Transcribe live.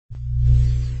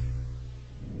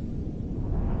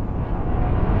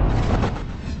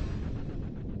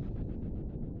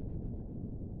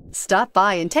Stop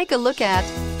by and take a look at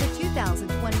the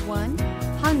 2021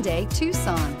 Hyundai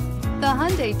Tucson. The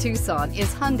Hyundai Tucson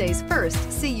is Hyundai's first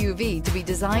CUV to be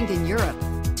designed in Europe.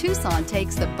 Tucson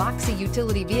takes the boxy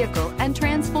utility vehicle and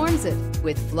transforms it.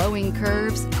 With flowing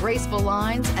curves, graceful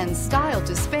lines, and style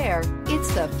to spare,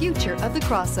 it's the future of the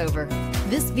crossover.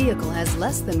 This vehicle has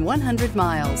less than 100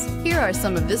 miles. Here are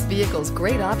some of this vehicle's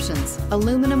great options: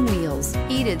 aluminum wheels,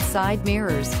 heated side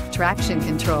mirrors, traction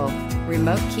control,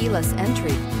 remote keyless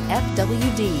entry,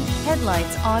 FWD,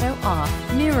 headlights auto off,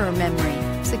 mirror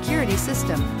memory, security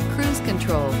system, cruise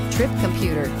control, trip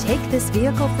computer. Take this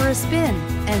vehicle for a spin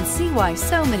and see why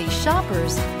so many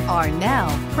shoppers are now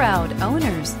proud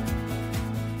owners.